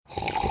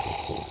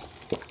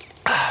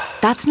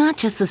That's not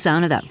just the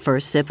sound of that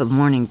first sip of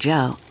Morning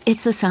Joe.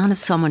 It's the sound of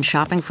someone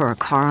shopping for a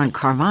car on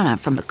Carvana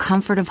from the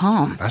comfort of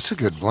home. That's a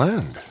good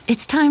blend.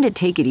 It's time to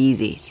take it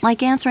easy,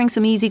 like answering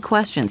some easy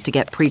questions to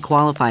get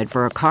pre-qualified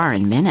for a car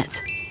in minutes.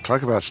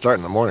 Talk about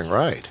starting the morning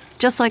right.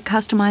 Just like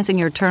customizing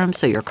your terms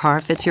so your car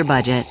fits your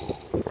budget.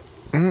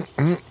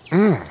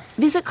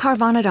 Visit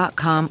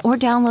Carvana.com or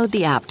download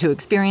the app to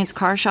experience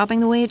car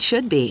shopping the way it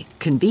should be.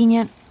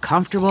 Convenient,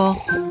 comfortable.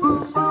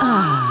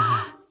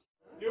 Ah.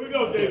 Here we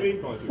go, JV.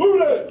 Who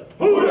they?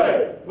 Who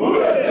they? Who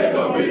they say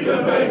gonna beat the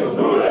Bengals?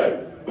 Who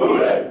they? Who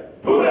they?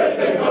 Who they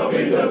say gonna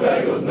beat the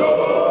Bengals?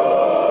 Nobody.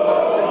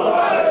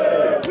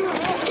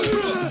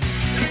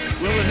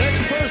 Will the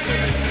next person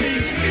that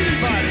sees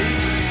anybody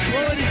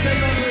throw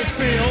anything onto this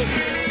field,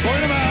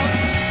 point them out,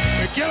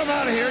 and get them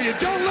out of here? You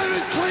don't live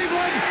in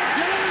Cleveland.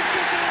 You live in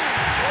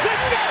Cincinnati.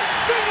 Let's go.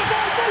 Bengals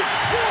on three.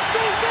 1,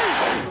 2, 3.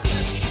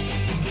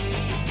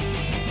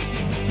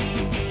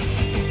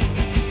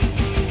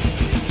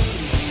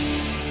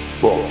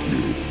 Fuck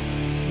you.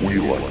 We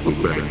Like the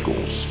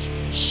Bengals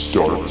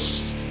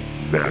starts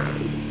now.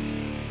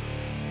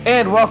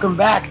 And welcome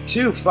back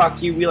to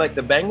Fuck You, We Like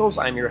the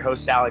Bengals. I'm your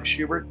host, Alex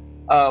Schubert.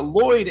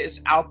 Lloyd is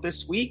out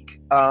this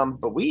week,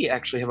 but we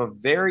actually have a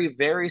very,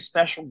 very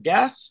special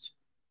guest.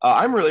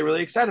 I'm really,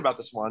 really excited about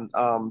this one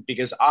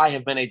because I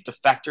have been a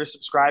Defector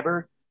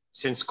subscriber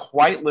since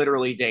quite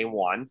literally day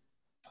one.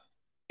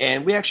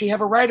 And we actually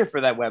have a writer for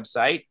that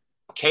website,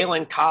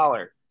 Kaylin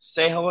Collar.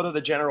 Say hello to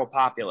the general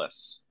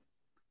populace.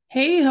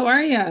 Hey, how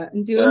are you?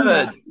 I'm doing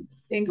well.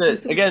 Thanks for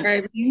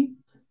subscribing. Again,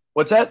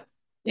 what's that?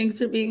 Thanks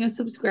for being a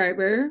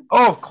subscriber.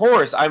 Oh, of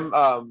course.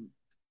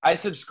 I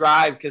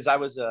subscribed because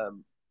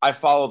I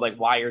followed like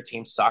Why Your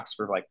Team Sucks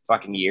for like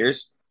fucking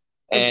years.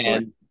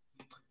 And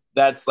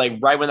that's like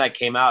right when that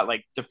came out,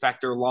 like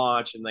Defector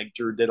launched and like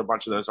Drew did a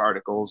bunch of those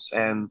articles.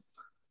 And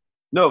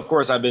no, of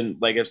course I've been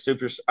like I've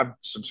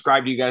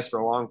subscribed to you guys for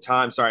a long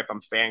time. Sorry if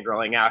I'm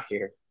fangirling out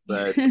here,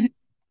 but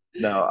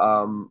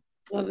no,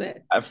 love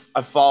it.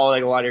 I've followed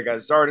like a lot of your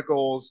guys'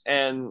 articles,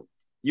 and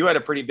you had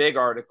a pretty big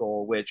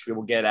article, which we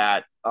will get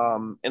at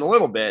in a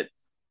little bit.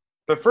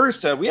 But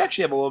first, we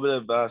actually have a little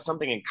bit of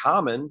something in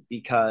common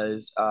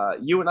because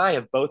you and I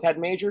have both had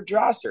major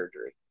jaw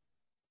surgery.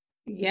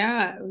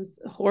 Yeah, it was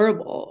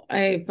horrible.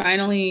 I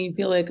finally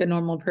feel like a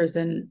normal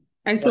person.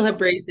 I still have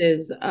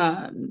braces,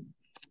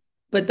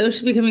 but those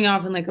should be coming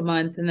off in like a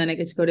month, and then I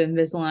get to go to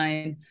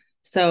Invisalign.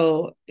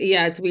 So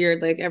yeah, it's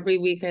weird. Like every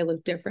week I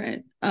look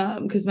different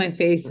because my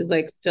face is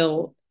like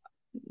still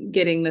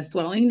getting the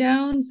swelling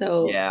down.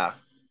 So yeah,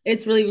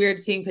 it's really weird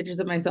seeing pictures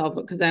of myself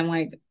because I'm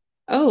like,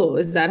 oh,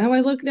 is that how I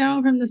look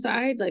now from the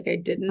side? Like I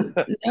didn't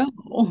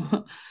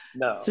know.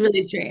 No, it's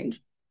really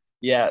strange.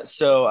 Yeah,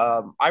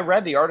 so I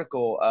read the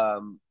article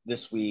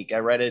this week. I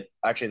read it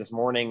actually this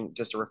morning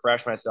just to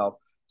refresh myself.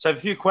 So I have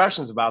a few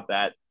questions about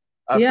that.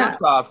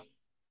 First off,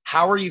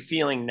 how are you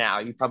feeling now?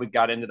 You probably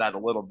got into that a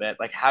little bit.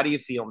 Like, how do you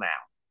feel now?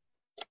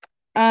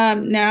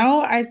 Now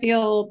I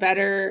feel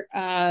better.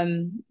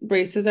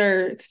 Braces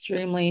are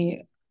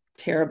extremely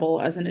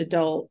terrible as an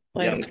adult.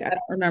 Like I don't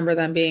remember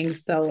them being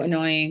so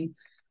annoying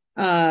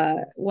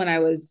when I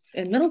was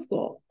in middle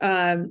school.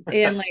 And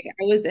like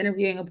I was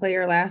interviewing a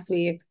player last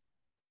week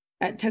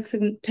at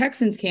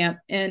Texans camp,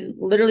 and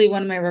literally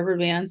one of my rubber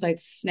bands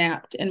like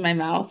snapped in my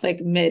mouth like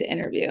mid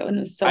interview, and it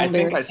was so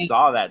embarrassing. I think I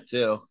saw that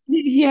too.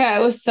 Yeah,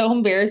 it was so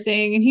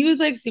embarrassing, and he was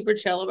like super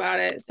chill about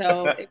it,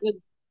 so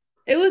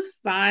it was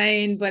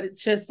fine. But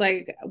it's just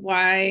like,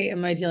 why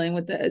am I dealing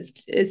with this?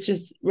 It's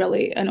just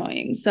really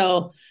annoying.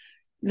 So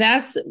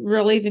that's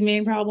really the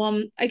main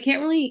problem. I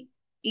can't really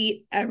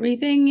eat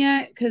everything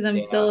yet because I'm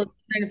still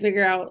trying to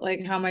figure out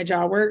like how my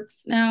jaw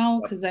works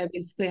now, because I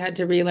basically had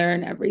to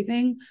relearn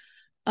everything.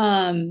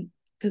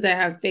 Because I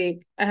have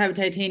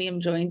titanium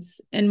joints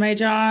in my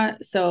jaw,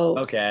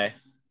 so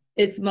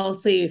it's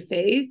mostly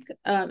fake.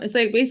 It's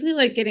like basically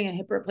like getting a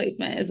hip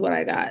replacement is what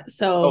I got.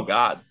 So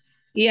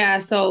yeah,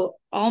 so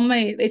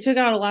they took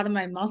out a lot of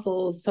my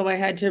muscles, so I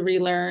had to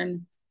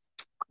relearn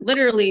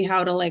literally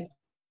how to like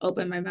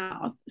open my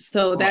mouth.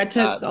 So that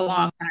took a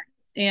long time,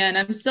 and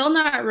I'm still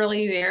not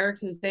really there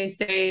because they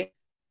say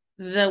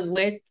the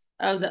width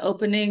of the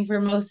opening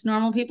for most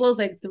normal people is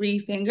like 3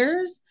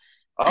 fingers.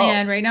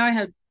 And right now I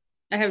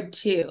have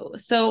 2.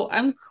 So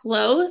I'm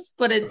close,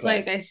 but it's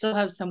like I still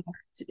have some work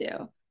to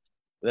do.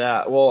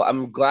 Yeah, well,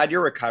 I'm glad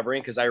you're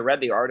recovering because I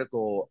read the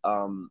article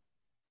and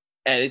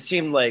it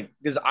seemed like,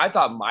 because I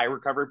thought my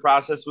recovery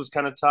process was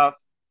kind of tough,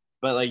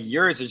 but like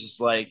yours is just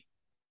like,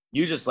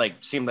 you just like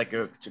seemed like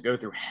to go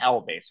through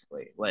hell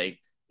basically. Like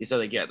you said,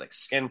 like you had like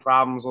skin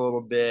problems a little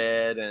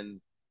bit,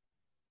 and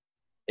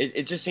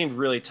it just seemed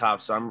really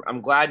tough. So I'm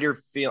glad you're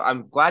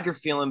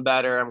feeling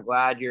better. I'm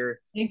glad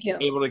you're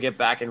able to get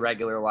back in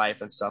regular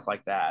life and stuff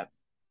like that.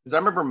 Because I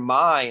remember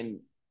mine,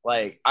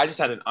 like I just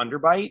had an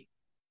underbite.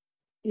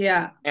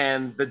 Yeah.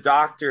 And the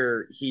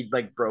doctor, he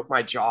like broke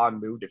my jaw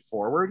and moved it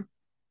forward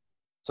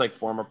to like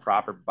form a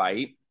proper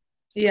bite.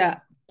 Yeah.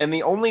 And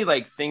the only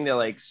like thing that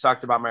like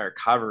sucked about my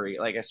recovery,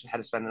 like I had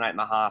to spend the night in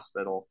the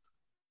hospital.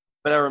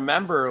 But I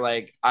remember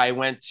like I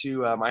went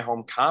to my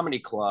home comedy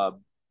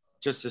club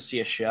just to see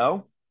a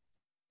show,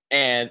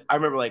 and I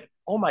remember like,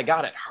 oh my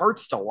god, it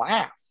hurts to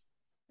laugh.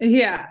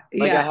 Yeah,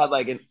 Like I yeah. had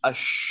like a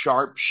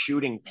sharp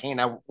shooting pain.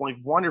 I like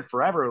wondered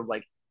forever,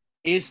 like,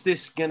 is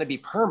this gonna be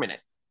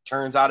permanent?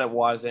 Turns out it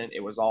wasn't.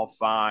 It was all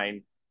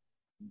fine.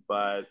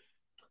 But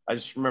I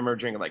just remember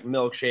drinking like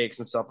milkshakes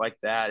and stuff like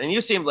that. And you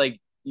seemed like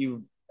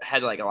you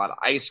had like a lot of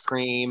ice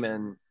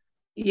cream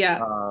Yeah.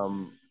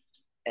 um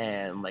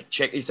and like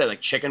you said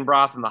like chicken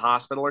broth in the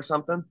hospital or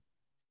something.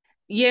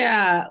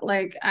 Yeah,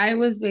 like I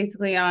was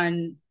basically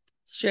on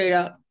straight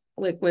up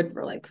liquid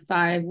for like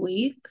 5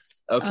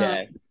 weeks,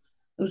 Okay.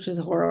 which is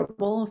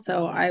horrible.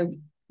 So I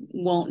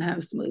won't have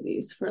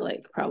smoothies for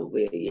like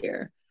probably a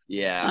year.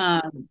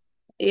 Yeah. Um,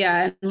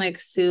 yeah, and like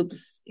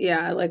soups,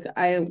 yeah, like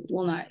I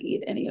will not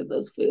eat any of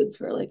those foods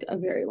for like a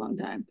very long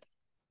time.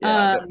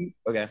 Yeah. Um,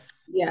 Okay.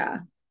 yeah.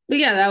 But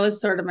yeah, that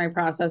was sort of my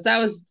process. That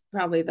was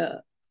probably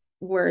the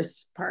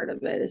worst part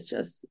of it, is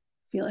just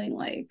feeling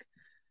like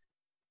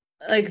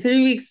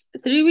 3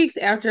 weeks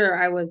after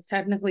I was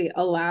technically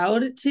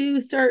allowed to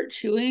start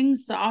chewing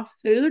soft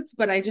foods,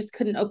 but I just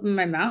couldn't open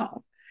my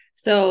mouth.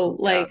 So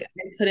Yeah. like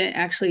I couldn't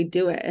actually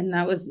do it. And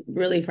that was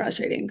really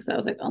frustrating because I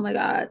was like, oh my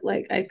God,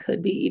 like I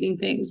could be eating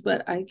things,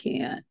 but I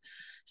can't.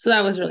 So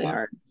that was really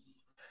hard.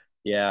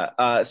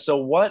 Yeah. So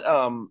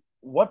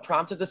what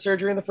prompted the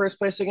surgery in the first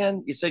place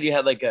again? You said you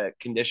had like a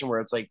condition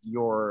where it's like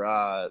your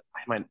I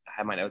might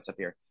have my notes up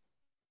here.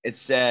 It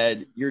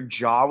said your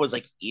jaw was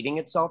like eating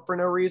itself for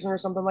no reason or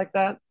something like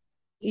that.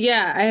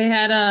 Yeah, I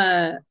had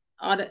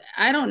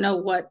I don't know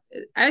what,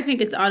 I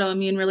think it's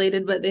autoimmune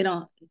related, but they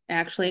don't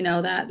actually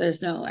know that.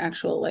 There's no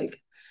actual like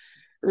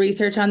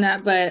research on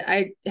that, but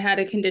I had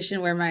a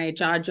condition where my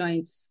jaw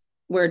joints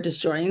were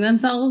destroying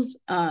themselves.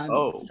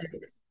 Oh,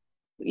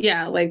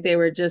 Yeah, like they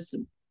were just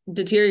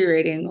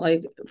deteriorating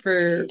like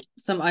for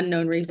some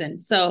unknown reason.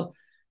 So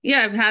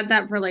yeah, I've had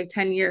that for like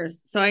 10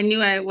 years. So I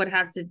knew I would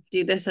have to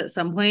do this at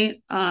some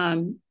point.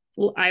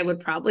 Well, I would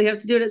probably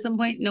have to do it at some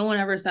point. No one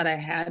ever said I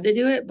had to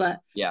do it, but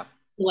yeah.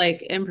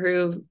 like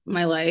improve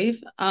my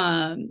life.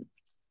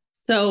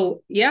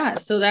 So yeah,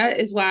 so that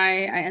is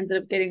why I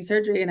ended up getting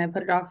surgery, and I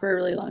put it off for a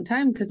really long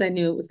time because I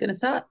knew it was going to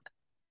suck.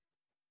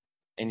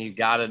 And you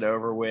got it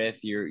over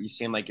with. You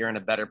seem like you're in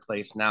a better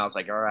place now. It's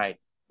like, all right,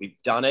 we've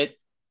done it.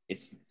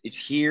 It's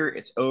here.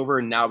 It's over.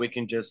 And now we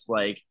can just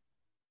like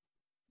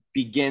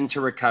begin to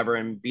recover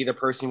and be the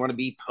person you want to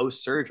be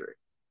post surgery.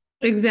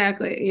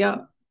 Exactly.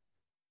 Yeah.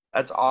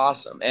 That's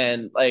awesome.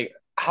 And like,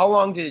 how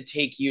long did it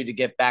take you to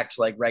get back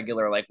to like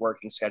regular like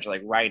working schedule,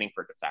 like writing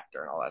for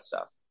Defector and all that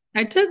stuff?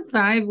 I took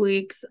 5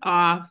 weeks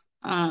off.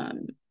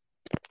 And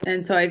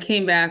so I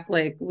came back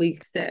like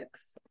week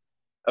 6.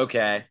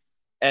 Okay.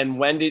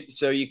 And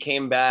so you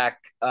came back?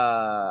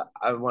 I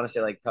want to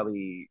say like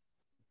probably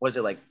was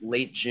it like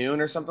late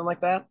June or something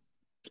like that?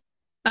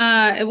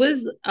 It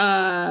was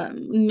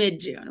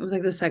mid-June. It was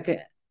like the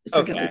second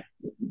Okay.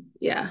 week.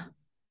 Yeah.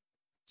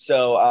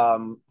 So I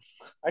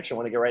actually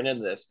want to get right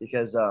into this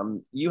because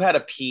you had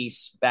a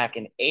piece back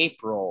in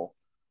April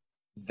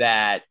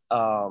that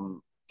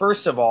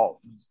first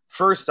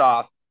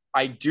off,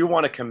 I do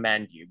want to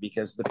commend you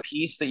because the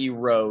piece that you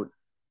wrote,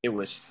 it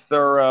was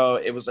thorough.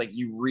 It was like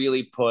you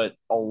really put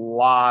a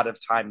lot of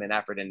time and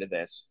effort into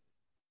this.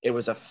 It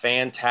was a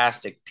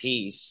fantastic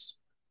piece,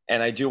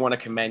 and I do want to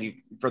commend you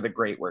for the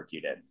great work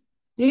you did.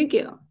 Thank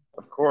you.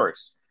 Of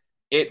course,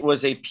 it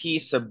was a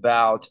piece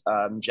about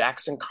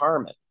Jackson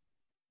Carman.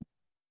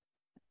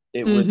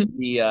 It was Mhm.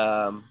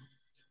 the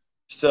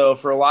so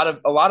for a lot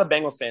of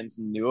Bengals fans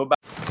knew about.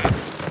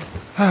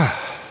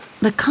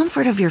 The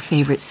comfort of your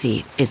favorite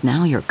seat is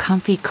now your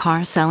comfy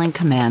car selling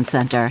command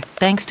center,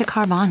 thanks to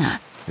Carvana.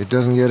 It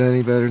doesn't get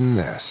any better than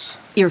this.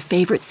 Your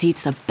favorite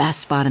seat's the best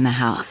spot in the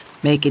house.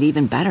 Make it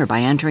even better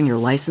by entering your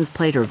license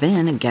plate or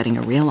VIN and getting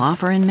a real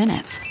offer in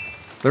minutes.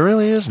 There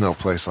really is no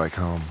place like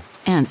home.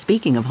 And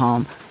speaking of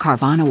home,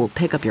 Carvana will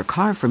pick up your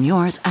car from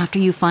yours after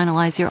you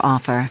finalize your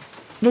offer.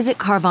 Visit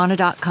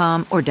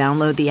Carvana.com or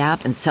download the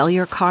app and sell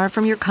your car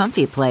from your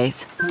comfy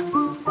place.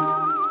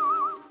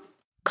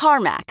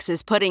 CarMax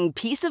is putting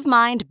peace of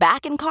mind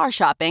back in car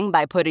shopping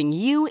by putting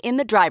you in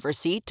the driver's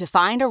seat to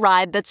find a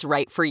ride that's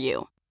right for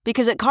you.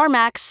 Because at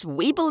CarMax,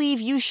 we believe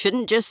you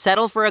shouldn't just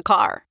settle for a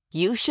car.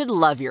 You should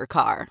love your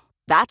car.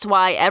 That's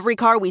why every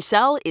car we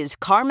sell is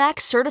CarMax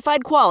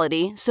certified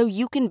quality, so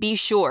you can be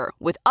sure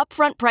with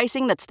upfront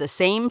pricing that's the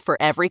same for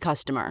every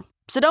customer.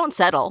 So don't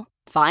settle.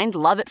 Find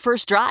love at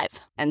first drive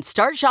and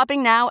start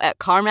shopping now at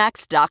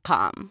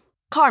CarMax.com.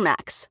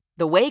 CarMax,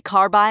 the way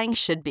car buying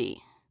should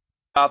be.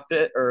 About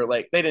it, or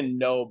like they didn't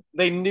know.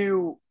 They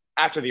knew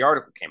after the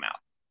article came out.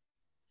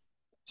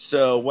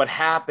 So what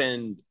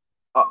happened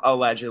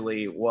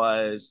allegedly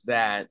was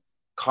that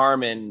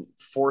Carman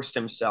forced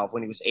himself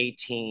when he was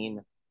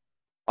 18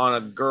 on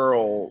a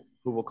girl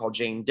who we'll call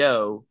Jane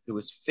Doe, who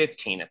was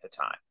 15 at the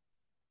time.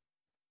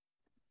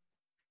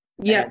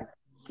 Yeah, And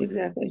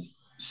exactly.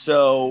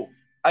 so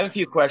I have a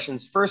few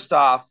questions. First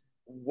off,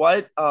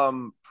 what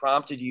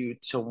prompted you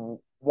to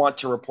want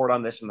to report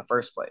on this in the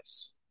first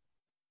place?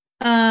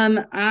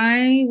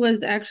 I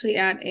was actually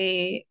at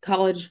a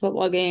college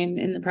football game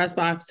in the press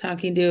box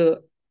talking to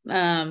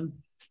an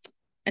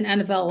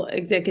NFL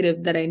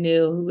executive that I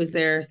knew who was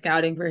there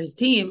scouting for his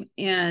team.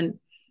 And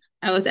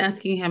I was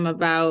asking him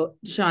about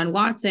Deshaun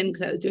Watson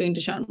because I was doing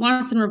Deshaun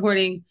Watson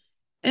reporting.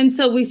 And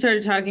so we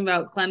started talking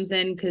about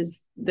Clemson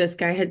because this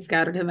guy had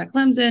scouted him at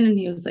Clemson. And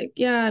he was like,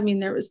 yeah, I mean,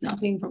 there was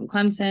nothing from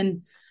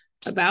Clemson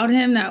about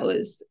him that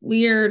was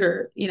weird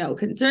or,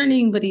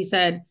 concerning. But he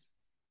said,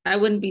 I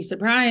wouldn't be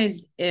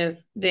surprised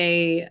if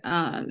they,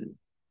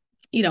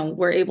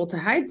 were able to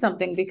hide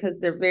something because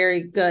they're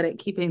very good at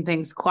keeping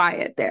things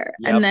quiet there.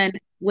 Yep. And then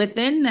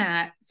within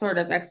that sort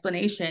of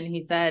explanation,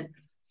 he said,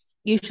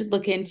 you should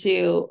look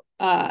into,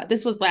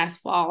 this was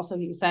last fall. So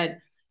he said,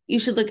 you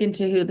should look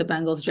into who the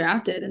Bengals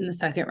drafted in the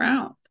second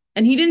round.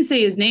 And he didn't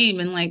say his name.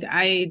 And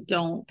I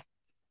don't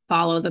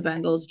follow the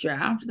Bengals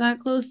draft that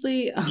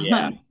closely.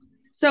 Yeah.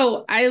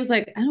 So I was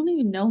like, I don't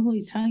even know who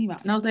he's talking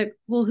about. And I was like,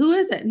 well, who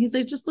is it? And he's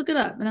like, just look it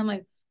up. And I'm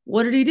like,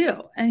 what did he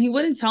do? And he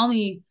wouldn't tell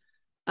me,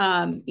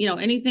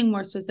 anything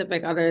more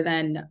specific other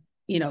than,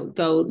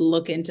 go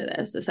look into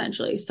this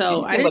essentially.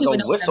 So I didn't like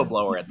a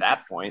whistleblower at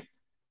that point.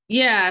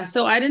 Yeah.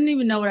 So I didn't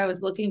even know what I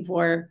was looking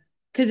for.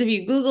 Because if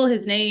you Google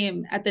his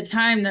name at the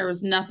time, there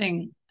was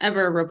nothing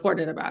ever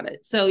reported about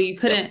it. So you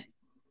couldn't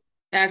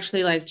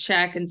actually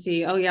check and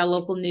see, oh yeah,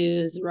 local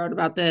news wrote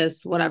about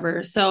this,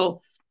 whatever.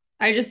 So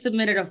I just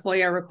submitted a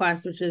FOIA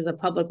request, which is a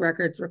public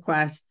records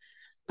request,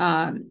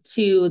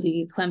 to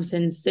the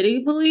Clemson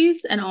City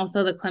Police and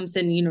also the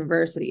Clemson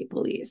University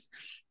Police.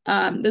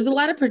 There's a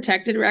lot of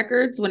protected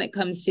records when it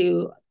comes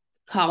to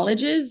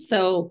colleges.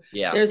 So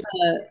there's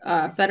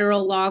a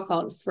federal law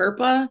called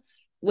FERPA,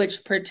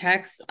 which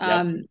protects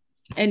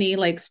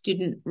any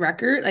student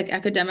record,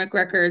 academic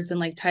records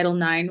and Title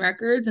IX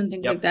records and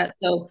things like that.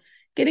 So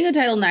getting a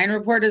Title IX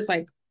report is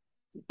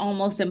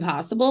almost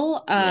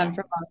impossible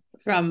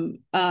from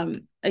a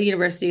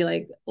university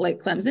like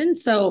Clemson.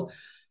 So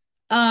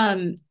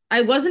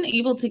I wasn't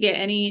able to get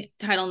any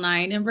Title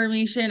IX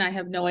information. I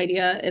have no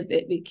idea if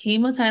it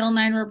became a Title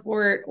IX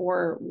report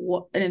or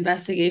an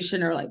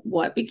investigation or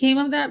what became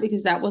of that,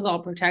 because that was all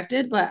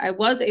protected. But I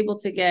was able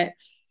to get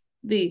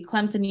the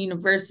Clemson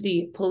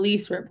University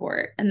police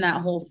report and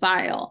that whole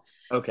file.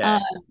 Okay.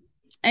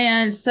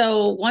 And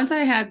so once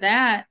I had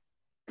that,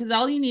 because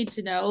all you need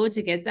to know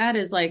to get that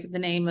is the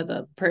name of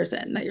the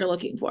person that you're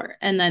looking for.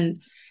 And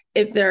then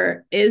if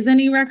there is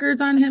any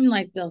records on him,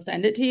 they'll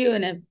send it to you.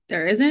 And if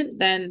there isn't,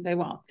 then they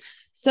won't.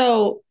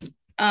 So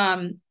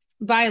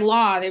by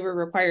law, they were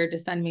required to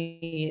send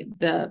me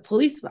the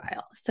police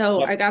file.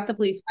 So I got the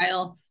police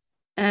file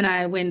and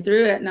I went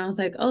through it and I was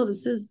like, oh,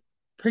 this is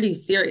pretty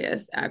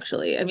serious,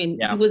 actually. I mean,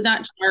 he was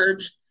not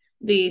charged.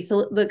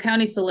 The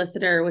county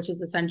solicitor, which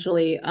is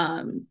essentially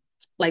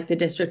the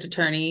district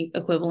attorney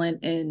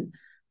equivalent in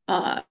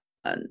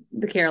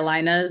the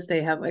Carolinas,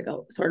 they have a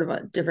sort of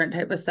a different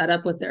type of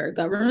setup with their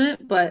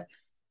government. But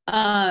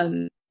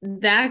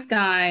that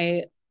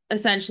guy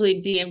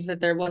essentially deemed that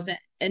there wasn't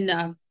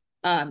enough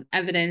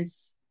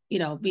evidence,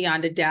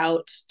 beyond a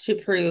doubt to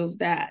prove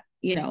that,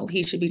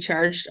 he should be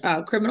charged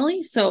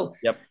criminally. So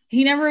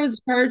he never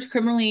was charged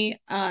criminally.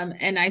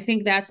 And I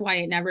think that's why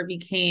it never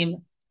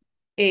became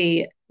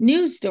a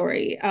news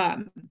story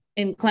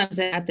in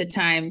Clemson at the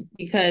time,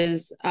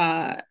 because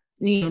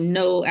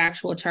no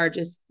actual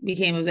charges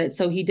became of it.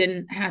 So he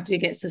didn't have to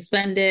get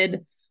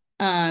suspended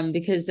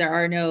because there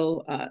are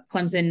no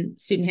Clemson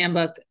student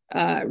handbook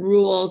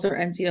rules or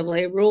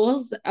NCAA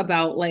rules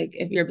about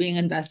if you're being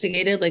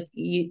investigated,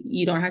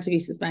 you don't have to be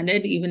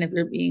suspended, even if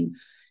you're being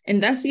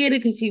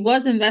investigated, because he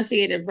was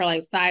investigated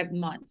for 5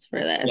 months for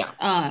this.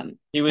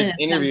 He was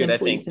interviewed, I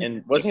think,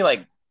 and wasn't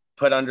he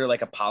put under a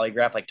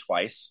polygraph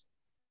twice?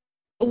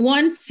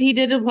 Once he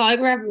did a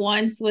polygraph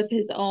once with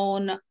his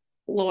own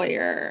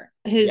lawyer.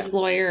 His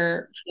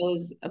lawyer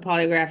chose a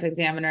polygraph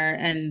examiner,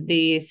 and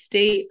the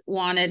state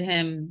wanted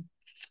him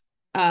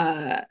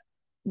the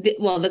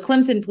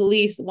Clemson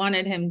police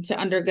wanted him to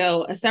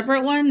undergo a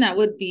separate one that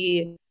would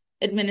be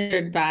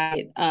administered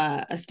by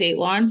a state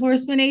law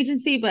enforcement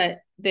agency, but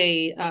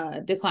they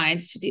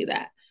declined to do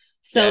that.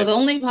 So the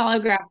only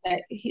polygraph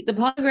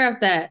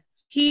that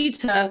he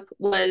took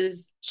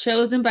was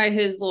chosen by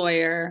his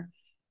lawyer,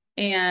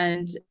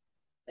 and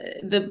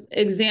the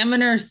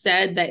examiner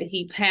said that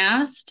he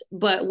passed,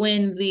 but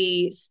when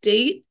the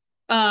state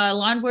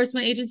law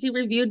enforcement agency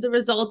reviewed the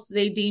results,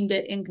 they deemed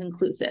it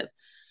inconclusive.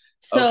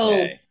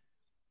 So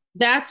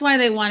that's why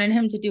they wanted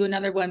him to do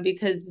another one,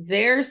 because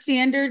their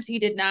standards, he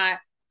did not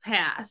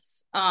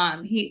pass.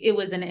 It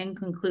was an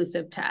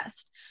inconclusive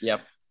test.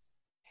 Yep.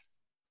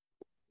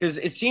 Because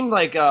it seemed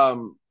like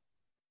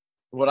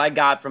what I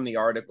got from the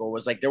article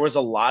was there was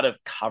a lot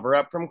of cover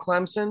up from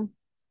Clemson,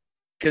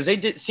 because they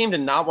did seem to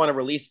not want to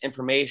release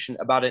information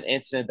about an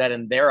incident that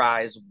in their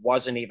eyes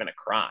wasn't even a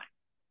crime.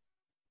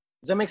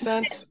 Does that make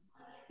sense?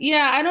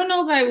 Yeah, I don't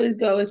know if I would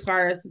go as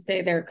far as to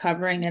say they're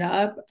covering it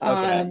up.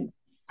 Okay.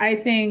 I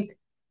think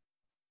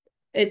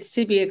it's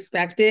to be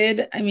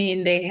expected. I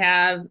mean,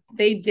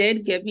 they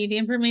did give me the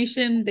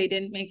information. They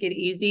didn't make it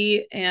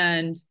easy.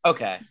 And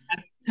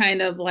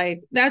kind of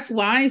like, that's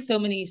why so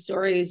many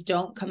stories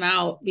don't come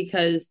out,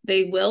 because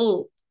they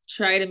will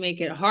try to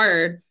make it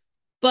hard.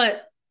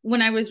 But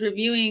when I was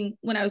writing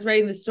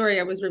the story,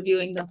 I was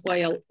reviewing the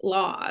FOIA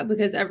law,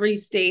 because every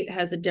state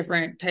has a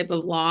different type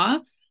of law.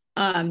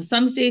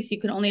 Some states you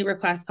can only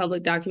request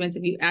public documents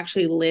if you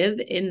actually live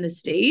in the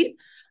state.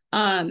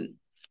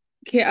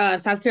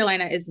 South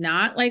Carolina is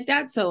not like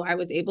that, so I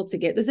was able to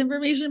get this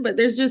information. But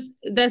that's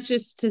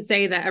just to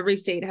say that every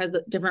state has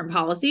different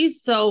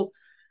policies. So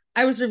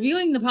I was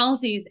reviewing the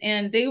policies,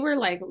 and they were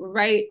like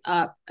right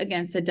up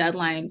against the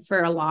deadline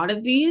for a lot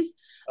of these.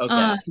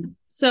 Okay.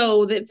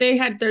 So that they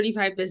had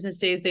 35 business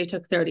days, they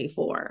took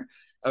 34.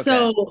 Okay.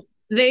 So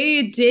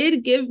they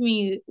did give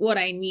me what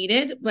I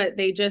needed, but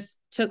they just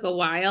took a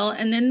while.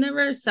 And then there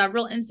were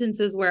several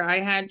instances where I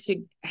had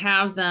to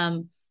have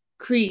them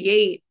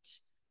create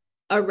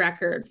a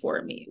record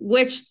for me,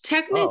 which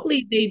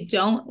technically they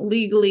don't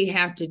legally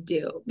have to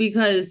do,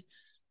 because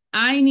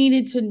I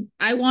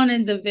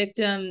wanted the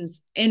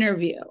victim's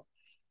interview,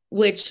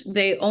 which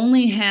they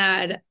only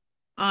had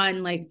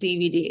on like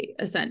DVD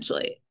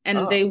essentially.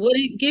 And they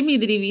wouldn't give me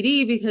the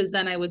DVD because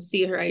then I would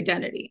see her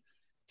identity.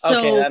 So,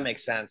 okay, that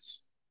makes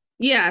sense.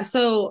 Yeah.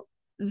 So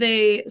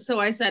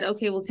I said,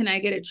 okay, well, can I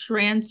get a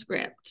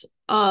transcript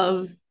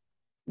of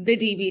the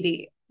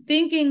DVD?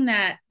 Thinking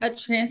that a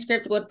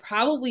transcript would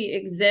probably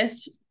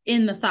exist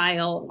in the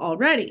file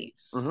already.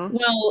 Mm-hmm.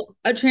 Well,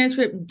 a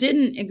transcript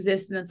didn't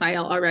exist in the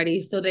file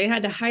already. So they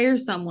had to hire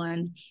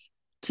someone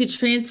to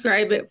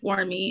transcribe it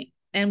for me.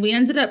 And we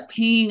ended up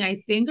paying,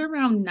 I think,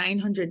 around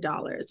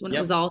 $900 when it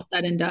was all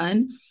said and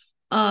done,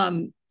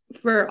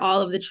 for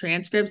all of the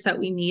transcripts that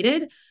we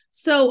needed.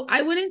 So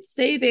I wouldn't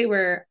say they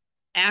were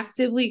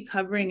actively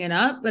covering it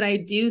up, but I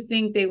do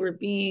think they were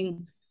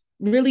being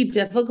really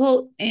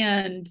difficult.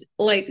 And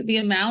like the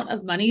amount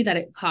of money that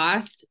it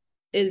cost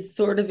is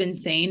sort of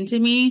insane to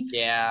me.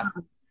 Yeah.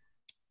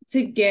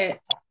 To get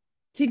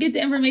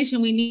the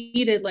information we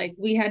needed, like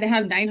we had to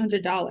have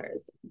 $900.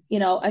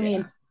 I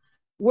mean,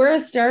 we're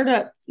a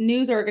startup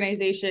news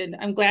organization.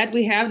 I'm glad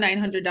we have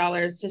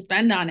 $900 to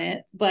spend on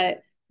it,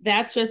 but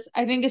I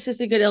think it's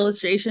just a good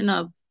illustration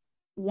of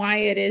why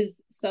it is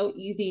so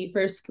easy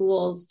for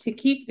schools to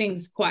keep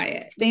things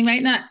quiet. They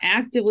might not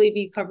actively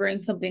be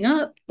covering something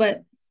up,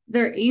 but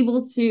they're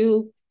able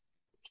to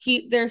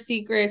keep their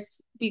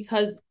secrets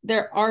because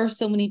there are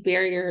so many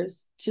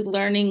barriers to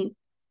learning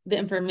the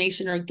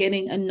information or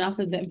getting enough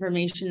of the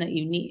information that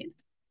you need.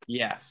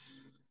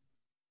 Yes,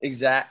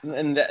 exactly.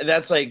 And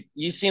that's like,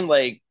 you seem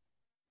like,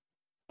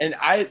 and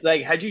I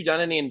like, had you done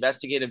any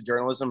investigative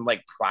journalism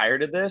like prior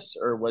to this,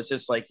 or was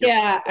this like I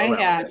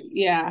had.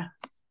 Yeah,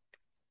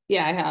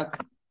 I have.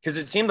 Because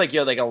it seemed like you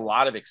had like a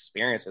lot of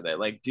experience with it.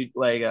 Like,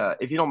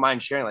 if you don't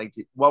mind sharing, like,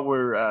 what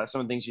were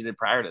some of the things you did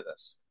prior to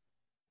this?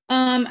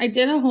 I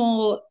did a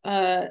whole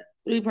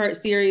 3-part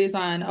series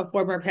on a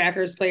former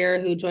Packers player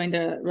who joined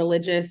a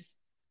religious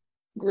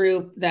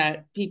group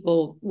that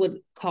people would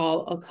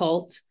call a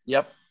cult.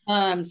 Yep.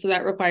 So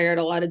that required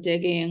a lot of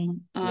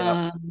digging.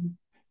 I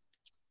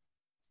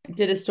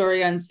did a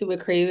story on Stuart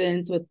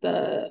Cravens with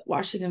the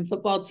Washington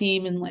football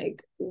team and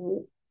like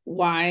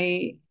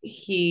why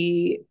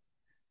he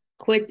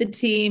quit the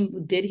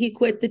team. Did he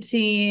quit the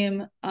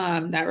team?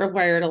 That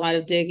required a lot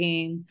of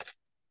digging.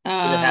 Did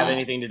it have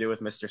anything to do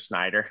with Mr.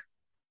 Snyder?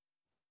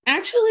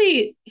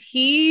 Actually,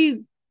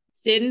 he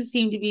didn't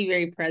seem to be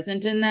very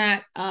present in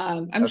that.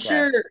 I'm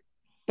sure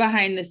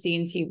behind the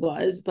scenes he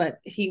was, but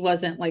he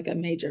wasn't like a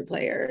major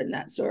player in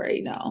that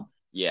story. No.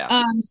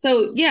 Yeah.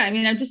 So yeah, I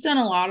mean, I've just done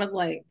a lot of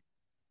like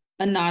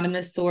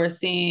anonymous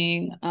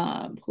sourcing,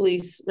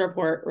 police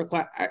report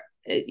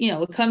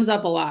it comes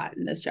up a lot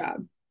in this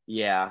job.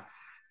 Yeah.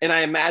 And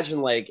I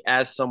imagine like,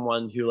 as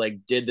someone who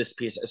like did this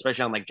piece,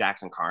 especially on like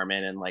Jackson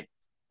Carman and like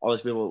all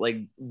these people, like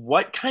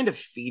what kind of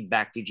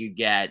feedback did you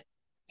get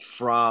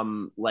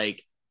from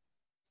like,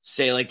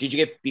 say, like, did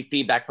you get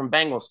feedback from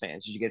Bengals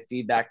fans? Did you get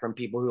feedback from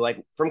people who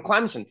like from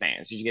Clemson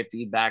fans? Did you get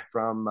feedback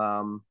from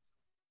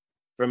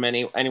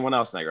anyone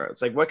else in that group?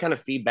 It's like, what kind of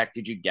feedback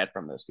did you get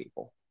from those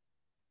people?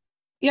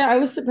 Yeah, I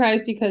was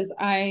surprised because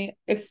I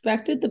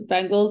expected the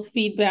Bengals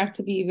feedback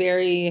to be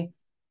very,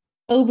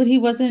 oh, but he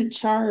wasn't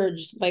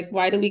charged. Like,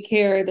 why do we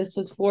care? This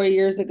was 4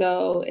 years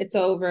ago. It's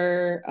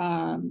over.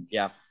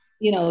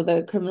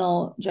 The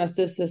criminal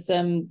justice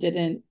system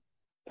didn't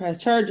press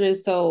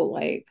charges, so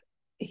like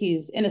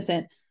he's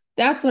innocent.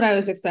 That's what I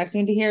was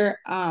expecting to hear.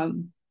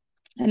 And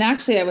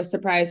actually I was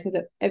surprised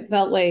because it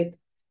felt like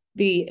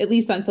at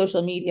least on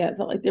social media, it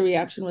felt like the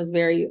reaction was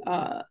very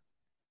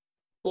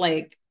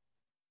like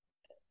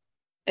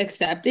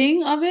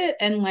accepting of it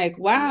and like,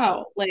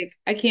 wow, like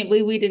I can't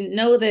believe we didn't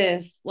know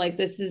this. Like,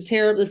 this is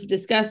terrible, this is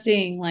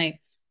disgusting. Like,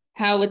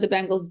 how would the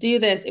Bengals do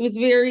this? It was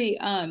very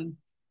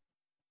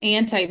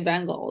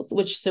anti-Bengals,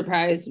 which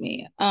surprised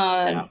me.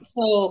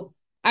 So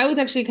I was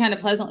actually kind of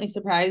pleasantly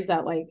surprised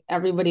that like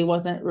everybody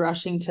wasn't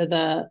rushing to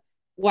the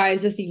why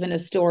is this even a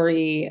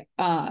story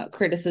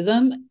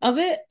criticism of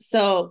it.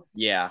 So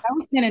yeah, that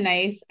was kind of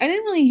nice. I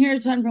didn't really hear a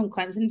ton from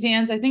Clemson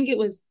fans. I think it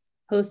was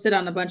posted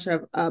on a bunch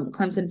of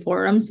Clemson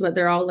forums, but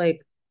they're all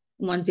like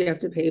ones you have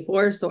to pay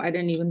for. So I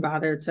didn't even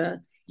bother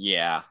to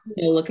Yeah.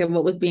 look at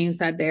what was being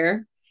said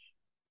there.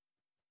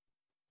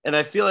 And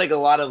I feel like a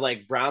lot of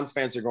like Browns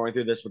fans are going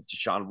through this with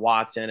Deshaun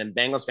Watson, and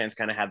Bengals fans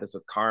kind of had this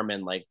with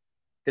Carmen. Like,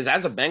 because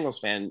as a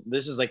Bengals fan,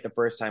 this is like the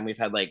first time we've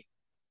had like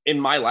in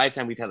my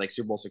lifetime we've had like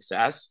Super Bowl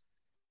success.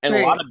 And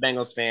a lot of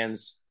Bengals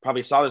fans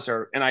probably saw this,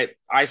 and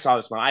I saw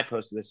this when I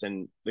posted this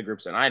in the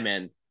groups that I'm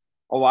in.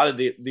 A lot of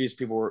these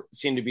people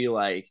seem to be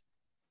like,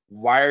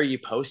 why are you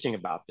posting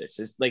about this?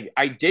 It's like,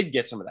 I did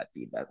get some of that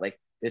feedback. Like,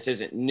 this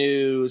isn't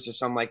news or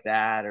something like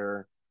that.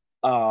 Or,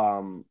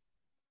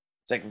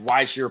 it's like,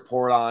 why should you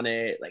report on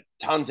it? Like,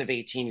 tons of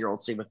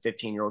 18-year-olds sleep with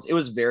 15-year-olds. It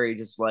was very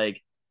just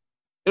like,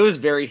 it was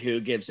very who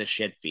gives a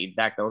shit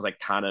feedback. That was like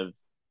kind of,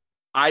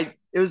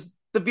 it was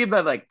the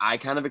feedback like I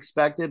kind of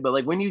expected. But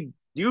like when you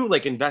do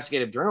like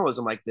investigative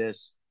journalism like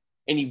this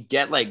and you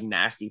get like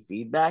nasty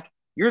feedback,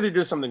 you're either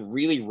doing something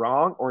really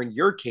wrong, or in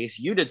your case,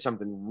 you did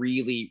something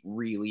really,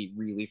 really,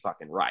 really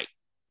fucking right.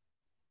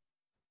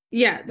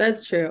 Yeah,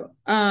 that's true.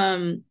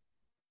 Yeah,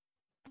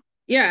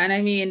 and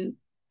I mean,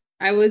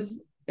 I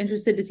was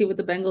interested to see what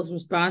the Bengals'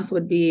 response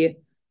would be.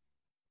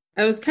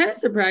 I was kind of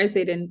surprised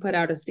they didn't put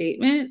out a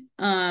statement.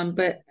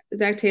 But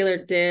Zach Taylor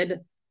did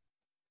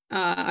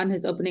on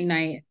his opening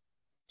night,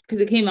 because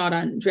it came out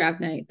on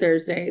draft night,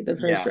 Thursday, the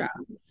first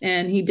round.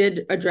 And he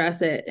did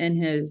address it in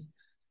his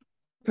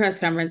press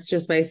conference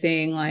just by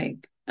saying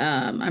like,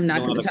 I'm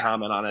not going to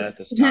comment on it at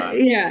this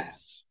time. Yeah.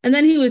 And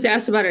then he was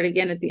asked about it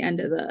again at the end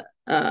of the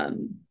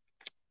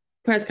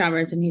press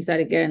conference, and he said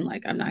again,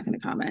 like, I'm not going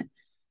to comment.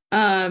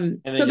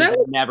 And so that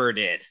never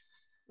did.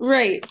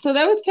 Right. So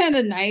that was kind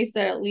of nice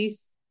that at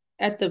least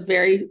at the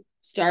very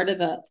start of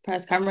the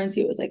press conference,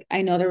 he was like,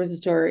 I know there was a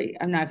story,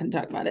 I'm not going to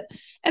talk about it.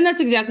 And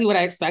that's exactly what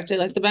I expected.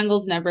 Like, the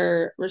Bengals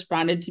never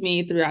responded to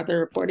me throughout the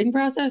reporting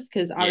process,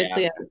 because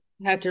obviously I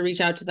had to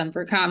reach out to them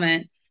for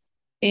comment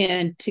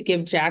and to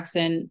give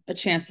Jackson a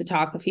chance to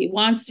talk if he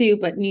wants to,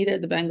 but neither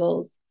the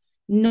Bengals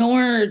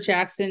nor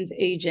Jackson's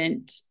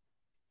agent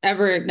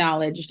ever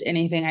acknowledged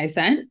anything I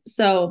sent.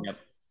 So,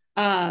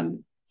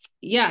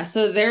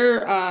 so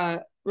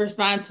their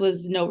response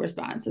was no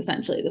response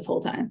essentially this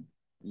whole time.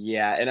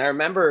 Yeah, and I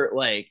remember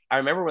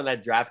when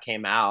that draft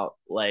came out,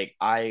 like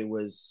I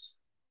was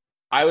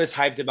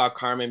hyped about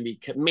Carmen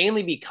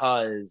mainly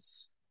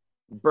because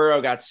Burrow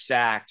got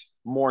sacked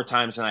more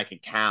times than I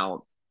could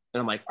count. And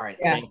I'm like, all right,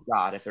 thank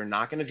God. If they're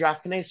not going to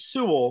draft Penei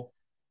Sewell,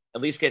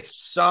 at least get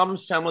some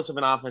semblance of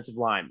an offensive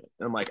lineman.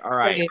 And I'm like, all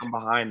right, I'm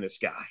behind this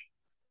guy.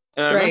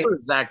 And I remember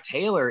Zach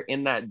Taylor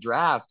in that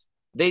draft,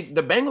 the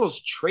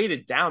Bengals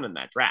traded down in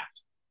that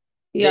draft.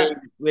 Yeah.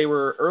 They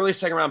were early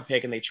second round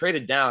pick and they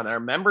traded down. I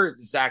remember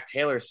Zach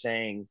Taylor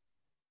saying,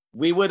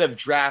 we would have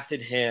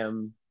drafted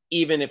him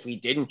even if we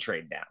didn't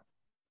trade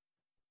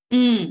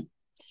down.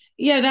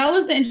 Yeah, that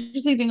was the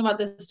interesting thing about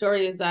this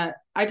story, is that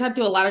I talked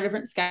to a lot of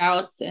different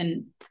scouts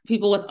and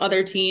people with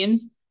other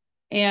teams,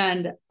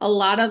 and a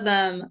lot of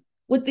them,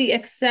 with the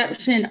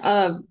exception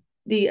of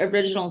the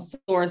original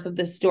source of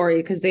this story,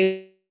 because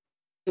they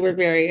were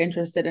very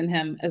interested in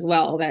him as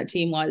well, that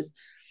team was,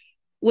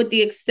 with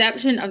the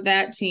exception of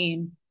that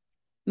team,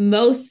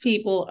 most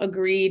people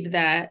agreed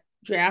that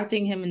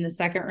drafting him in the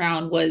second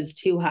round was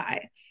too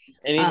high.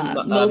 And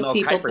even most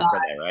people thought,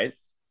 said that, right?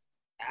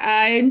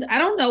 I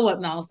don't know what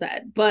Mel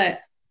said, but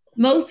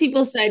most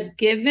people said,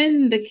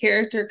 given the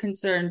character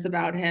concerns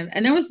about him,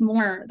 and there was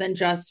more than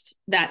just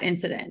that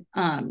incident.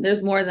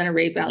 There's more than a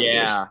rape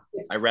allegation. Yeah,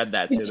 I read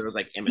that too. There was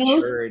like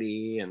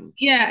immaturity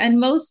and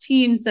most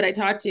teams that I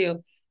talked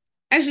to,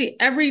 actually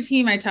every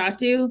team I talked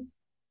to,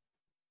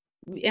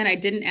 and I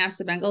didn't ask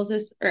the Bengals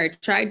this, or I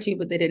tried to,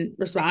 but they didn't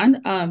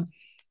respond.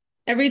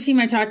 Every team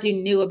I talked to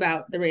knew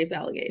about the rape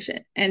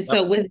allegation. And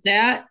so with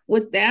that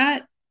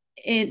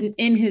in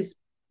his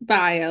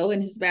bio,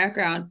 in his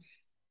background,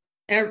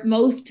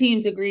 most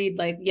teams agreed,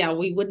 like, yeah,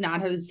 we would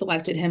not have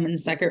selected him in the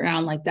second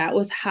round. Like, that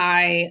was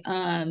high.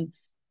 And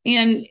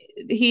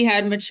he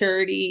had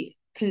maturity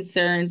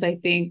concerns. I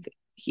think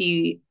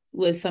he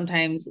was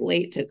sometimes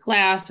late to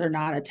class or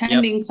not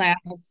attending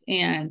class,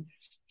 and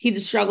he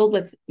just struggled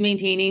with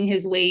maintaining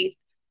his weight,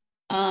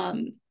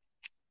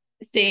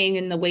 staying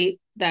in the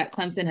weight that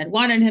Clemson had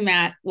wanted him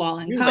at while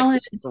in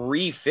college. Like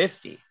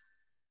 350.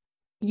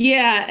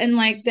 Yeah, and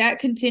like that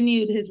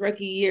continued his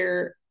rookie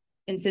year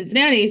in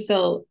Cincinnati.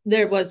 So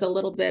there was a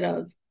little bit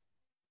of,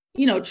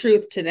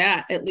 truth to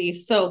that, at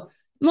least. So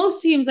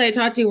most teams I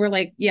talked to were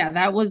like,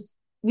 yeah,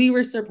 we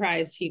were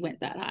surprised he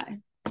went that high.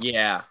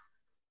 Yeah.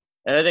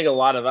 And I think a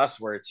lot of us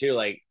were too.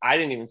 Like, I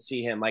didn't even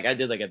see him. Like, I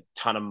did like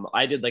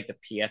the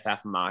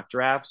PFF mock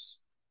drafts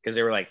because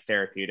they were like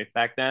therapeutic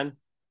back then.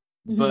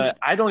 Mm-hmm. But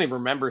I don't even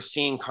remember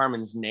seeing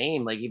Carmen's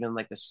name, like even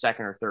like the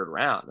second or third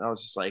round. And I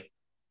was just like,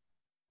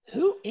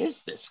 who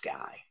is this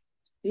guy?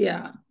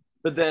 Yeah.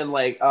 But then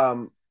like,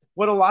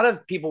 what a lot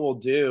of people will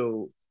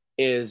do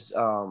is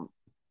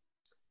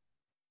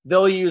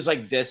they'll use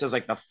like this as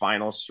like the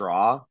final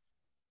straw.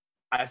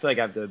 I feel like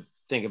I have to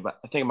think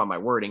about my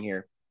wording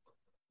here.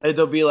 And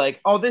they'll be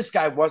like, oh, this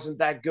guy wasn't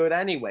that good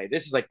anyway.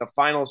 This is like the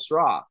final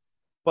straw.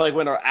 but like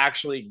when an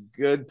actually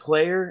good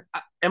player.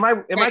 Am I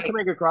Right.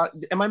 coming across?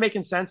 Am I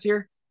making sense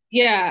here?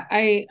 Yeah,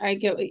 I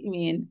get what you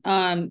mean.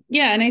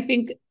 Yeah, and I don't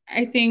think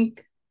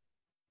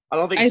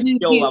I think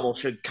skill you level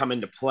should come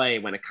into play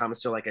when it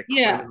comes to like a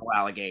yeah, criminal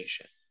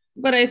allegation.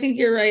 but I think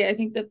you're right. I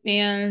think the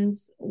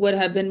fans would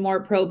have been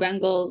more pro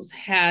Bengals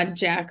had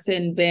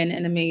Jackson been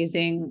an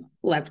amazing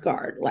left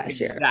guard last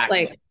year.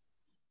 Exactly. Like,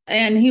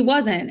 and he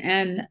wasn't,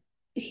 and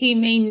he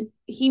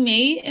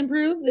may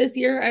improve this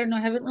year. I don't know.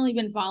 I haven't really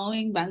been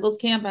following Bengals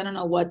camp. I don't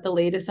know what the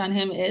latest on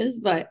him is,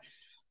 but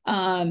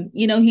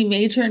he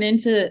may turn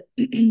into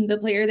the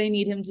player they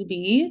need him to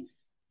be,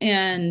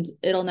 and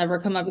it'll never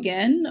come up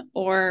again,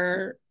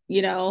 or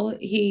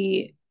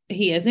he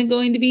isn't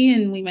going to be,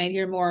 and we might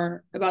hear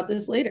more about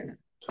this later.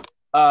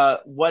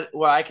 What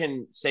I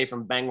can say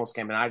from Bengals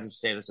camp, and I just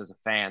say this as a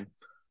fan,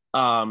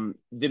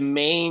 the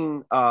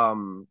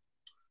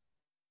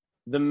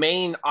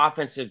main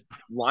offensive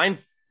line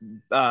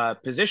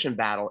position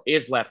battle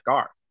is left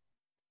guard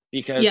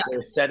because Yeah.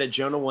 they set a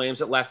Jonah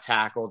Williams at left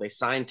tackle. They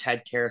signed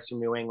Ted Karras from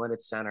New England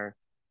at center.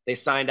 They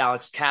signed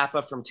Alex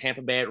Kappa from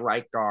Tampa Bay at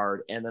right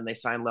guard, and then they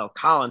signed Lel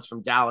Collins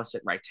from Dallas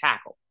at right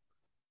tackle.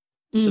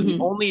 So the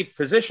Hmm. only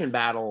position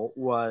battle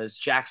was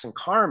Jackson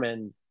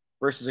Carman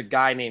versus a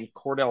guy named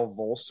Cordell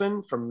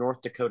Volson from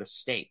North Dakota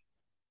State.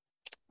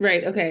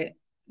 Right. Okay.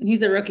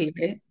 He's a rookie,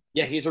 right?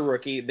 Yeah, he's a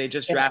rookie. They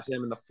just Yeah. drafted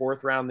him in the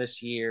fourth round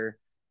this year.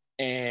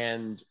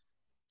 And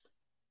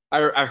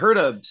I heard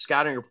a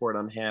scouting report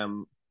on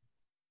him.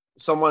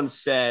 Someone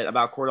said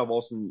about Cordell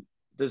Volson,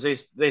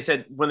 they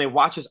said when they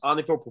watch his on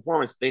the field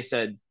performance, they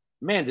said,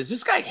 man, does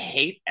this guy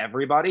hate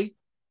everybody?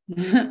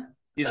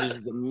 He's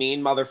just a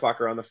mean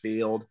motherfucker on the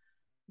field.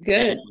 And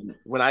Good.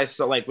 when I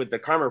saw like with the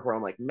karma report,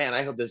 I'm like, man,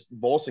 I hope this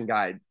Volson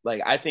guy,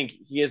 like, I think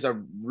he has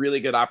a really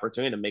good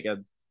opportunity to make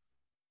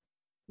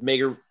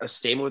a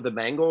statement with the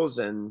Bengals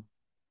and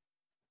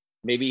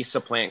maybe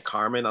supplant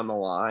Carmen on the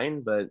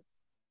line. But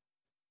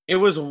it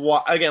was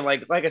again,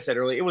 like I said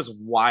earlier, it was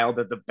wild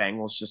that the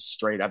Bengals just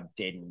straight up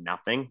did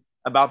nothing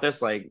about this.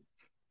 Like,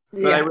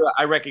 but Yeah.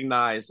 I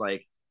recognize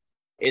like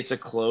it's a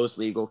closed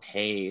legal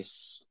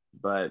case,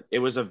 but it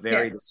was a Yeah.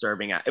 very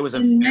disturbing. It was a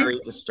And very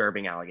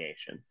disturbing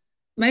allegation.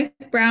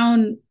 Mike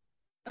Brown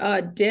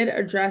did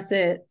address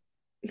it.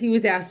 He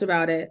was asked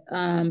about it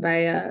by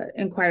a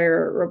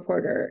Inquirer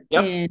reporter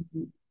Yep.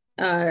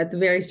 at the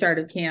very start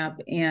of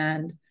camp,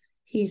 and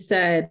he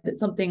said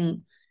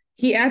something.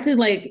 He acted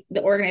like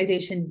the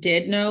organization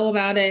did know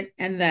about it,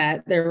 and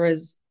that it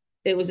was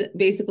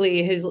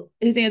basically his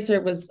answer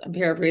was, I'm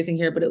paraphrasing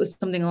here, but it was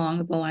something along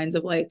the lines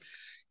of like,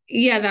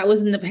 yeah, that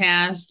was in the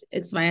past.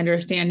 It's my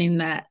understanding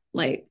that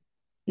like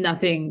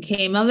nothing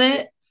came of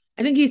it.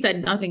 I think he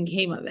said nothing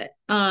came of it.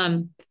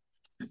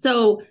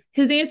 So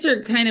his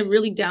answer kind of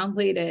really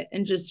downplayed it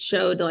and just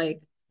showed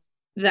like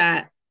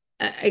that.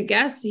 I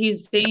guess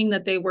he's saying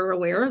that they were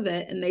aware of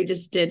it and they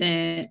just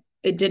it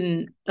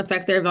didn't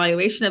affect their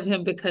evaluation of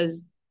him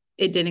because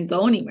it didn't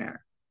go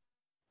anywhere.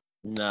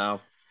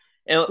 No.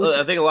 And Which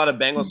I think a lot of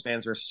Bengals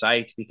fans were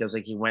psyched because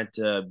like he went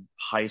to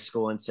high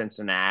school in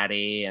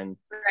Cincinnati, and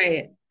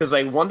right, because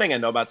like one thing I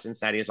know about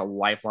Cincinnati as a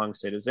lifelong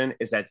citizen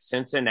is that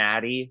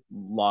Cincinnati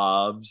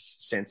loves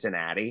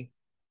Cincinnati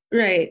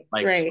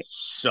like right.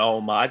 so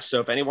much. So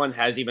if anyone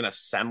has even a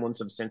semblance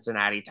of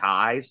Cincinnati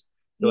ties,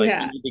 they're like, we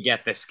Yeah, need to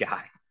get this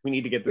guy. We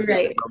need to get this guy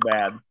right. so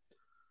bad.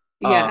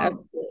 Yeah, Um,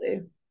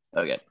 absolutely.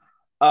 okay.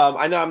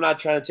 I know I'm not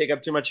trying to take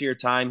up too much of your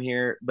time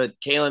here, but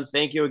Kaylin,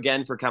 thank you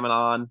again for coming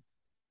on.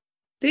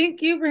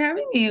 Thank you for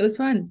having me. It was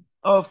fun.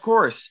 Oh, of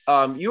course.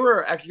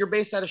 You're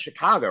based out of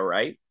Chicago,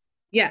 right?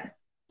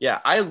 Yes. Yeah,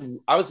 I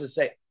was to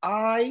say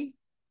I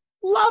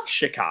love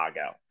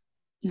Chicago.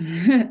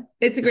 It's a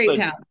It's great like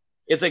town.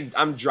 it's like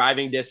I'm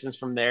driving distance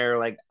from there.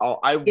 Like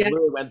I Yeah.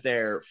 literally went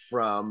there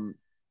from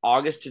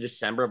August to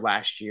December of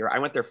last year. I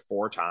went there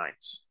 4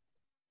 times.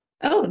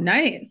 Oh,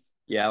 nice.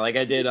 Yeah, like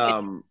I did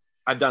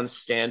I've done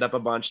stand up a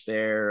bunch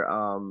there.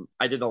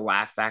 I did the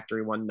Laugh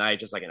Factory one night,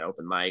 just like an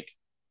open mic.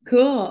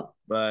 Cool.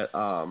 But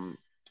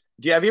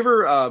have you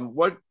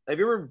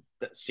ever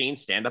seen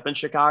stand up in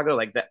Chicago?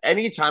 Like that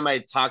anytime I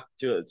talk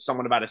to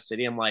someone about a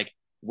city, I'm like,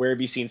 where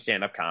have you seen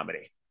stand up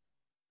comedy?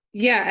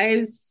 Yeah,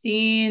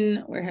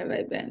 where have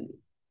I been?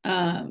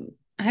 I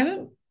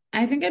haven't,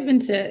 I think I've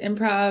been to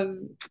improv,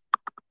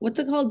 what's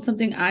it called?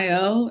 Something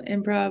IO,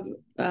 improv.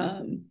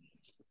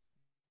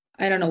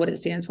 I don't know what it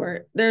stands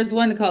for. There's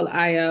one called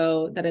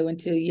IO that I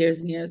went to years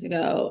and years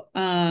ago.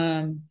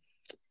 And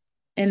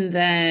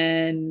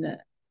then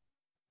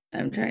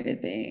I'm trying to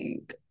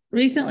think.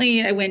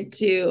 Recently I went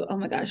to, oh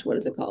my gosh, what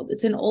is it called?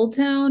 It's in Old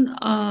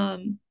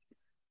Town.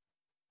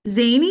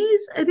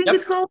 Zany's, I think Yep.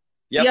 it's called.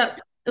 Yep. Yep.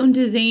 I went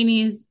to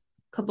Zany's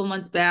a couple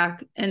months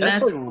back, and That's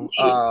that's like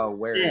really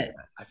where is it.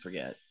 that? I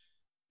forget.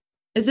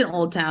 It's in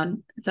Old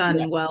Town. It's Yeah.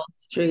 on Wells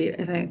Street,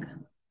 I think.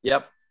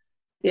 Yep.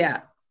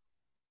 Yeah.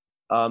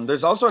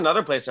 There's also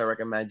another place I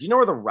recommend. Do you know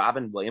where the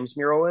Robin Williams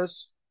mural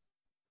is?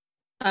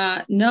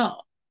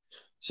 No.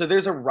 So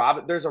there's a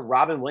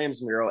Robin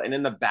Williams mural, and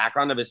in the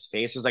background of his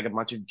face was like a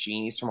bunch of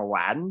genies from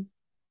Aladdin.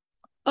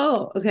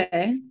 Oh,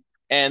 okay.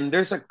 And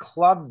there's a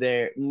club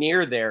there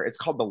near there. It's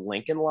called the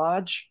Lincoln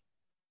Lodge.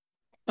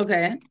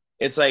 Okay.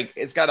 It's like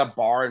it's got a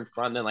bar in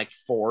front and like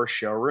 4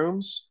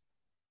 showrooms.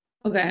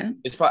 Okay.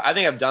 I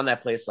think I've done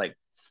that place like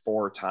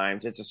 4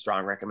 times. It's a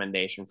strong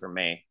recommendation for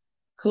me.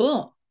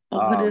 Cool.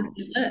 I'll put it on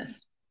the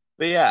list.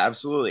 But yeah,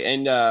 absolutely.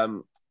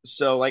 And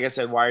so like I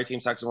said, why your team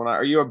sucks and whatnot.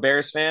 Are you a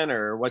Bears fan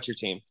or what's your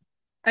team?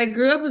 I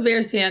grew up a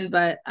Bears fan,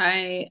 but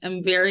I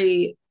am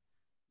very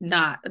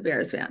not a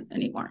Bears fan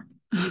anymore.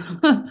 I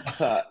have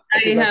saw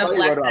you wrote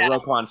left about that.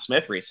 Roquan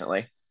Smith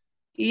recently.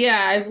 Yeah,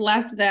 I've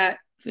left that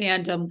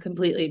fandom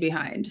completely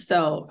behind.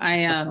 So I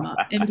am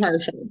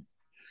impartial.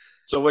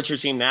 So what's your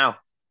team now?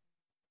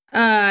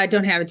 I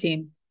don't have a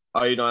team.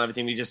 Oh, you don't have a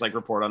team. You just like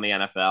report on the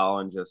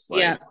NFL and just like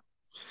Yeah.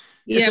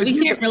 Yeah, so we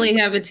you- can't really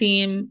have a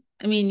team.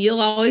 I mean, you'll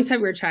always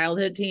have your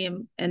childhood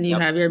team and you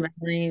Yep. have your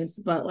memories,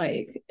 but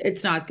like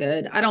it's not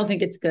good. I don't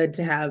think it's good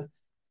to have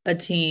a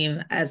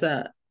team as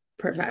a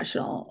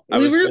professional. I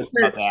was just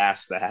about to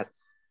ask that.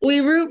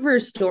 We root for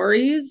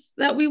stories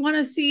that we want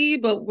to see,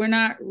 but we're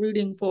not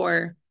rooting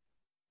for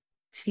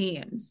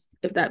teams,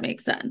 if that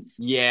makes sense.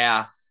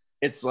 Yeah.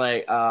 It's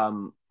like I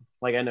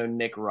know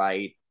Nick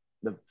Wright,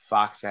 the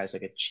Fox guy's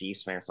like a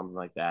Chiefs fan or something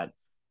like that.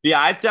 Yeah,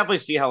 I definitely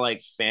see how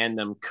like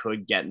fandom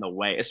could get in the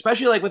way,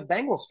 especially like with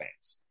Bengals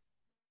fans.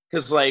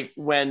 Because like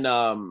when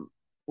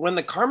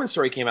the Carmen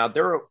story came out,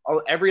 there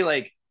were every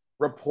like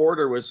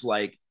reporter was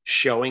like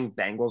showing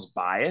Bengals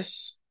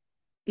bias.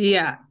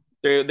 Yeah.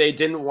 They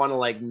didn't want to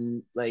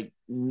like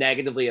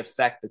negatively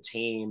affect the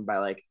team by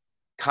like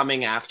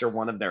coming after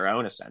one of their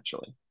own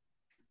essentially.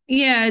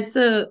 Yeah, it's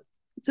a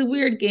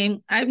weird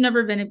game. I've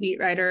never been a beat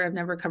writer. I've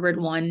never covered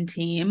one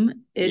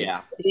team. It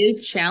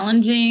is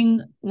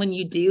challenging when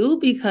you do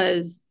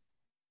because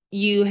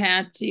you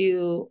have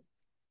to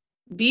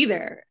be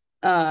there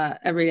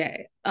every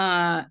day.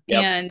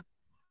 And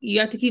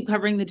you have to keep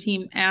covering the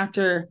team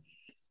after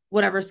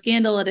whatever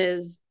scandal it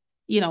is,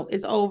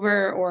 is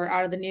over or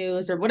out of the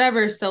news or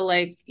whatever. So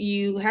like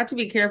you have to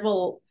be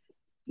careful.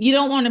 You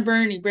don't want to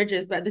burn any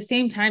bridges, but at the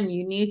same time,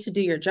 you need to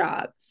do your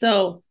job.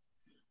 So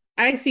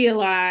I see a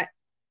lot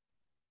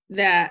of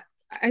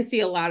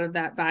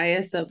that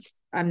bias of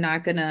I'm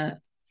not gonna,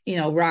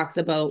 rock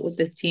the boat with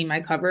this team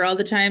I cover all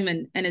the time.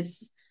 And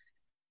it's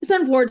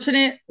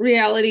unfortunate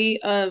reality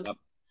of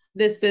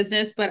this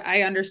business, but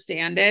I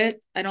understand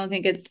it. I don't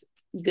think it's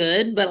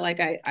good, but like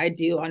I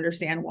do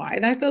understand why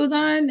that goes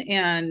on.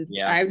 And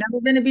I've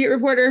never been a beat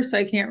reporter, so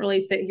I can't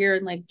really sit here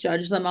and like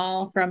judge them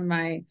all from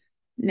my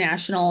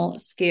national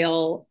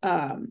scale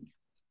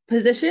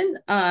position.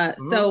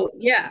 So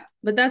yeah,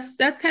 but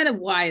that's kind of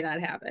why that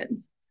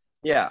happens.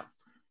 Yeah.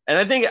 And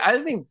I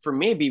think for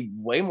me it'd be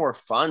way more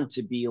fun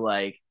to be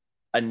like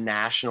a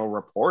national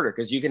reporter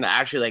because you can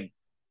actually like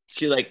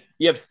see like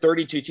you have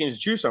 32 teams to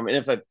choose from. And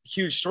if a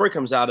huge story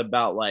comes out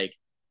about like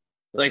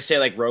say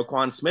like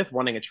Roquan Smith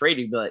wanting a trade,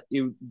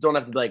 you don't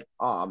have to be like,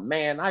 oh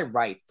man, I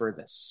write for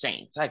the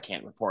Saints. I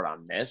can't report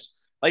on this.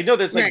 Like, no,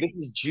 there's like this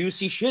is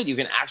juicy shit. You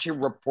can actually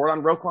report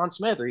on Roquan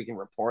Smith, or you can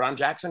report on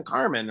Jackson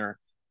Carman or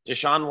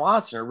Deshaun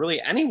Watson or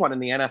really anyone in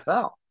the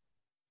NFL.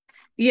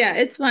 Yeah,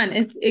 it's fun.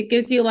 It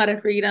gives you a lot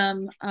of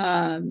freedom,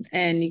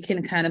 and you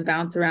can kind of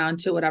bounce around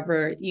to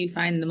whatever you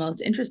find the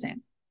most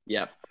interesting.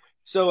 Yep.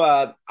 So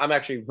I'm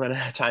actually running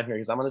out of time here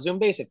because I'm on a Zoom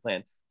Basic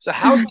plan. So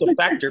how's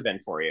Defector been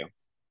for you?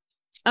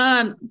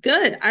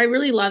 Good. I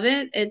really love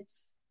it.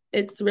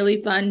 It's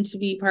really fun to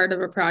be part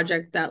of a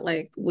project that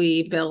like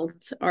we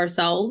built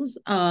ourselves.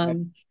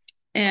 And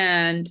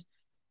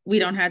we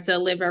don't have to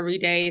live every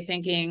day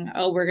thinking,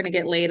 oh, we're gonna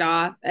get laid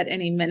off at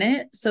any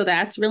minute. So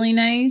that's really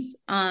nice.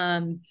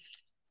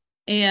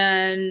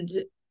 And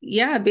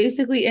yeah,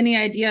 basically any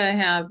idea I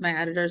have, my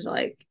editors are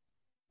like,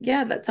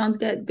 yeah, that sounds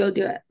good. Go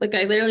do it. Like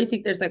I literally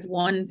think there's like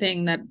one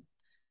thing that,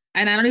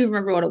 and I don't even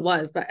remember what it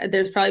was, but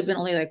there's probably been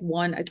only like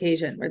one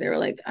occasion where they were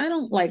like, I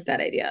don't like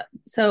that idea.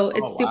 So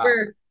it's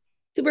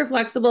super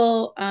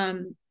flexible,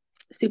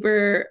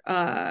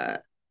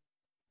 super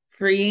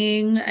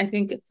freeing. I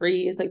think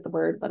free is like the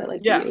word that I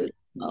like to use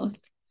most.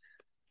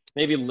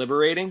 Maybe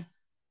liberating.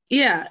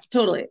 Yeah,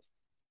 totally.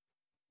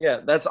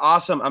 Yeah, that's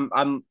awesome.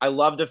 I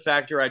love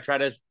Defector. I try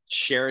to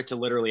share it to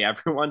literally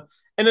everyone.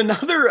 And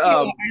another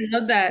I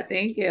love that.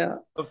 Thank you.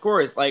 Of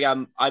course, like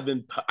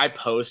I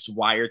post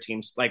why your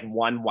team's like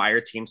one why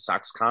your team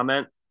sucks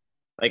comment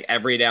like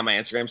every day on my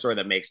Instagram story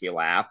that makes me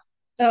laugh.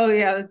 Oh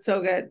yeah, that's so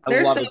good.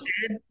 They're so it.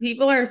 good.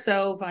 People are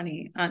so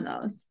funny on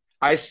those.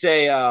 I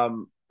say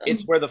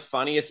it's where the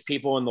funniest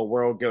people in the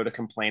world go to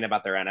complain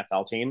about their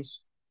NFL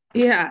teams.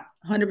 Yeah,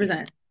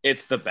 100%.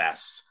 It's the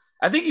best.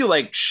 I think you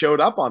like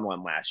showed up on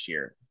one last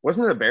year.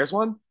 Wasn't it a Bears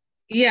one?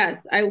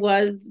 Yes, I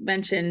was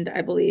mentioned,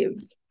 I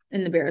believe,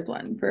 in the Bears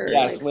one for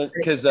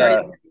because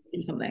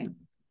something.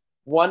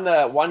 One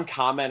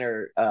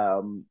commenter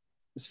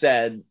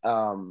said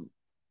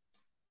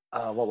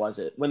what was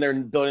it when they're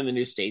building the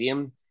new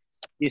stadium?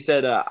 He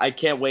said, "I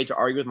can't wait to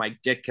argue with my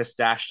Dick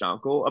Castached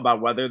uncle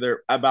about whether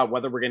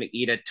we're going to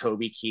eat at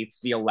Toby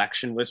Keith's The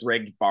Election Was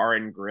Rigged Bar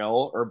and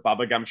Grill or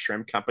Bubba Gum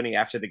Shrimp Company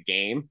after the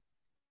game."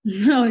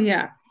 Oh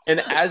yeah. And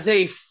as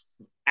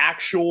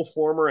actual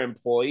former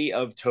employee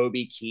of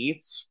Toby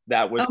Keith's.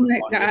 That was Oh my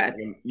God.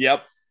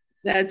 Yep.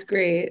 That's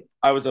great.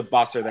 I was a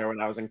busser there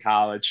when I was in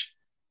college.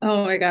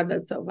 Oh my God,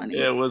 that's so funny.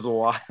 It was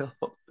wild.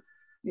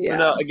 Yeah. But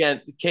no,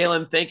 again,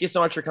 Kaylin, thank you so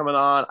much for coming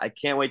on. I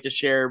can't wait to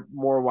share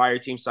more Why Your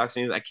Team Sucks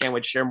news. I can't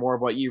wait to share more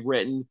of what you've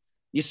written.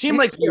 You seem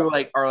like you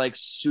are like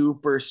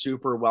super,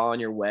 super well on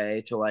your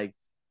way to like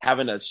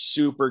having a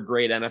super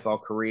great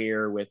NFL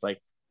career with like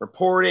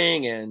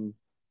reporting and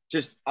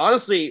just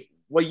honestly,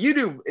 what you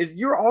do is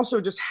you're also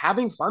just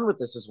having fun with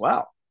this as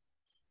well.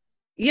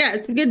 Yeah,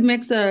 it's a good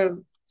mix of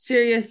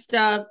serious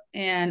stuff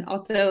and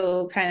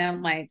also kind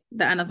of like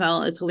the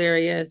NFL is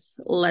hilarious.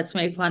 Let's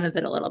make fun of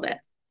it a little bit.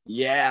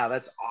 Yeah,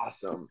 that's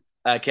awesome.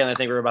 Kaylin, I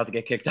think we're about to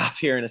get kicked off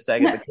here in a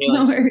second. But Kaylin,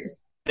 No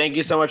worries. thank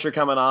you so much for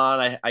coming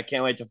on. I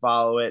can't wait to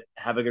follow it.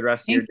 Have a good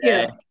rest of your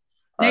day.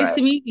 Nice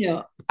to meet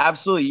you.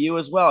 Absolutely. You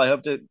as well. I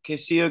hope to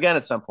see you again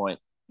at some point.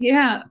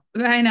 Yeah.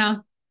 Bye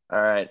now.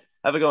 All right.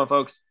 Have a good one,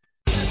 folks.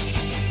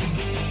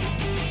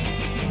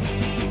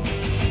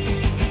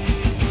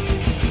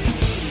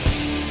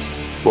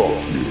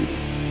 Fuck you.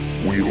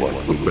 We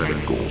like the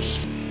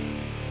Bengals.